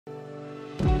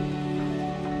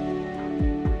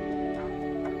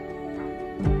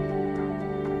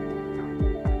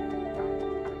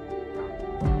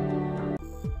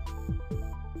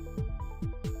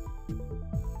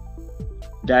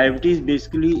Diabetes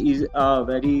basically is a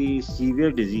very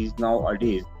severe disease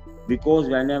nowadays, because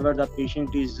whenever the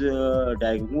patient is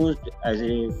diagnosed as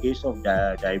a case of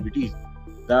diabetes,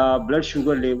 the blood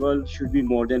sugar level should be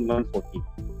more than 140.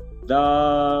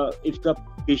 If the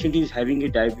patient is having a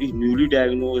diabetes, newly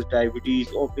diagnosed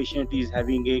diabetes, or patient is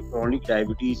having a chronic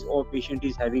diabetes, or patient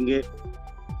is having a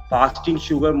fasting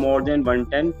sugar more than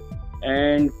 110,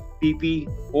 and pp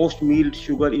post meal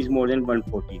sugar is more than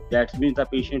 140, that means the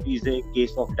patient is a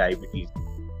case of diabetes.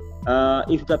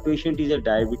 If the patient is a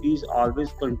diabetes,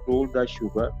 always control the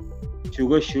sugar.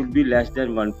 Sugar should be less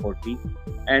than 140.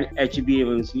 And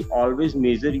HbA1c, always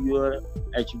measure your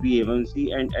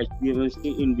HbA1c and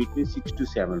HbA1c in between 6 to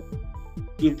 7.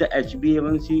 If the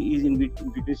HbA1c is in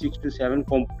between 6 to 7,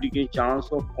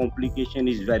 chance of complication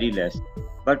is very less.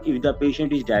 But if the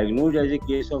patient is diagnosed as a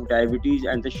case of diabetes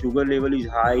and the sugar level is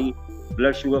high,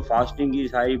 blood sugar fasting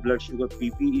is high, blood sugar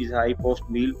pp is high post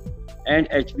meal, and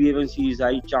HbA1c is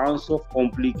high, chance of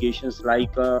complications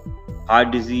like heart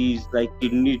disease, like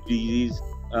kidney disease,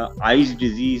 eyes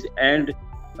disease, and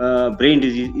brain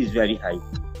disease is very high.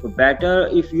 So better,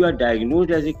 if you are diagnosed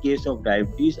as a case of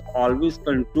diabetes, always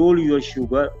control your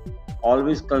sugar,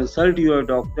 always consult your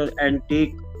doctor, and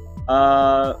take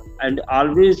and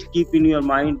always keep in your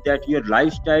mind that your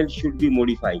lifestyle should be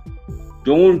modified.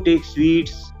 Don't take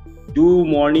sweets, do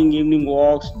morning evening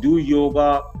walks, do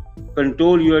yoga.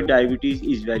 Control your diabetes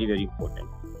is very, very important.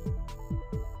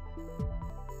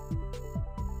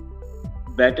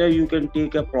 Better you can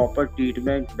take a proper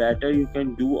treatment, better you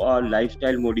can do a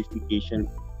lifestyle modification.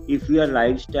 If your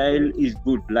lifestyle is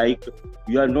good, like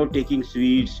you are not taking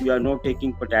sweets, you are not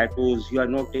taking potatoes, you are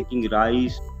not taking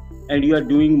rice, and you are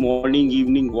doing morning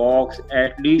evening walks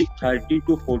at least 30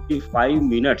 to 45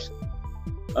 minutes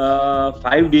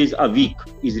 5 days a week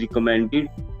is recommended.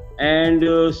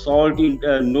 And salt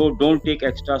no, don't take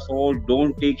extra salt,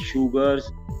 don't take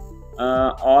sugars.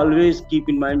 Always keep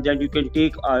in mind that you can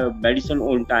take medicine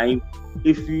on time.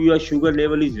 If your sugar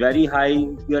level is very high,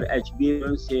 if your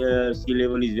HbA1c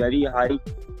level is very high,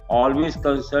 always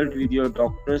consult with your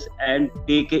doctors and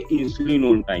take a insulin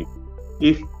on time.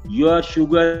 If your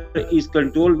sugar is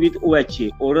controlled with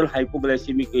OHA, oral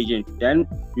hypoglycemic agent, then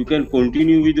you can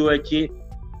continue with OHA.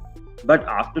 But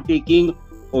after taking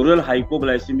oral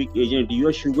hypoglycemic agent,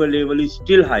 your sugar level is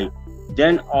still high,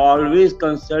 then always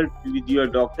consult with your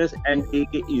doctors and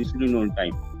take a insulin on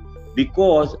time.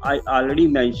 Because I already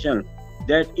mentioned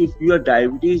that if your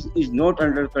diabetes is not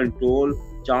under control,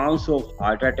 chance of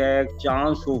heart attack,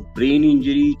 chance of brain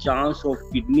injury, chance of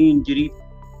kidney injury,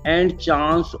 and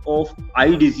chance of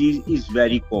eye disease is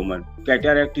very common.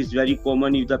 Cataract is very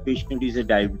common if the patient is a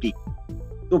diabetic.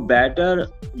 So better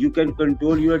you can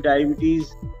control your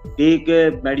diabetes, take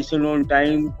a medicine on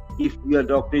time. If your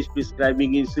doctor is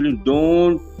prescribing insulin,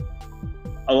 don't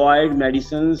avoid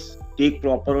medicines, take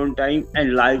proper on time.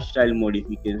 And lifestyle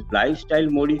modifications. Lifestyle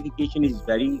modification is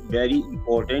very, very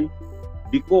important,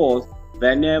 because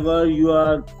whenever you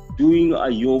are doing a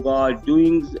yoga,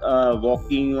 doing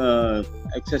walking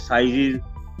exercises,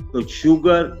 so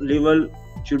sugar level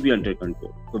should be under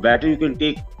control. So better you can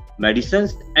take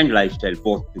medicines and lifestyle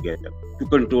both together to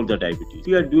control the diabetes. If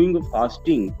you are doing a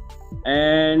fasting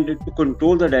and to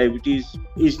control the diabetes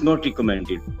is not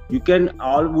recommended.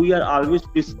 We are always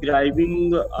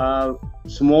prescribing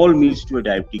small meals to a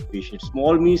diabetic patient.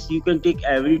 Small meals you can take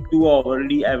every 2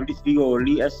 hourly, every 3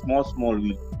 hourly as small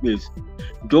meals.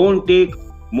 Don't take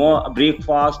more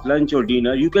breakfast, lunch or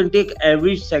dinner. You can take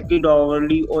every second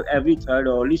hourly or every third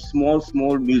hourly small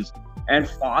meals. And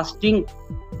fasting,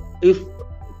 if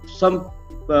some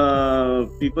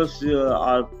people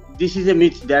are, this is a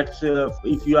myth that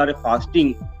if you are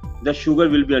fasting, the sugar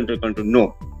will be under control.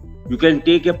 No, you can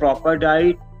take a proper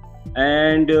diet,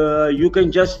 and you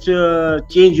can just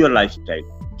change your lifestyle.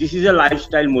 This is a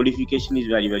lifestyle modification is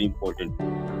very, very important.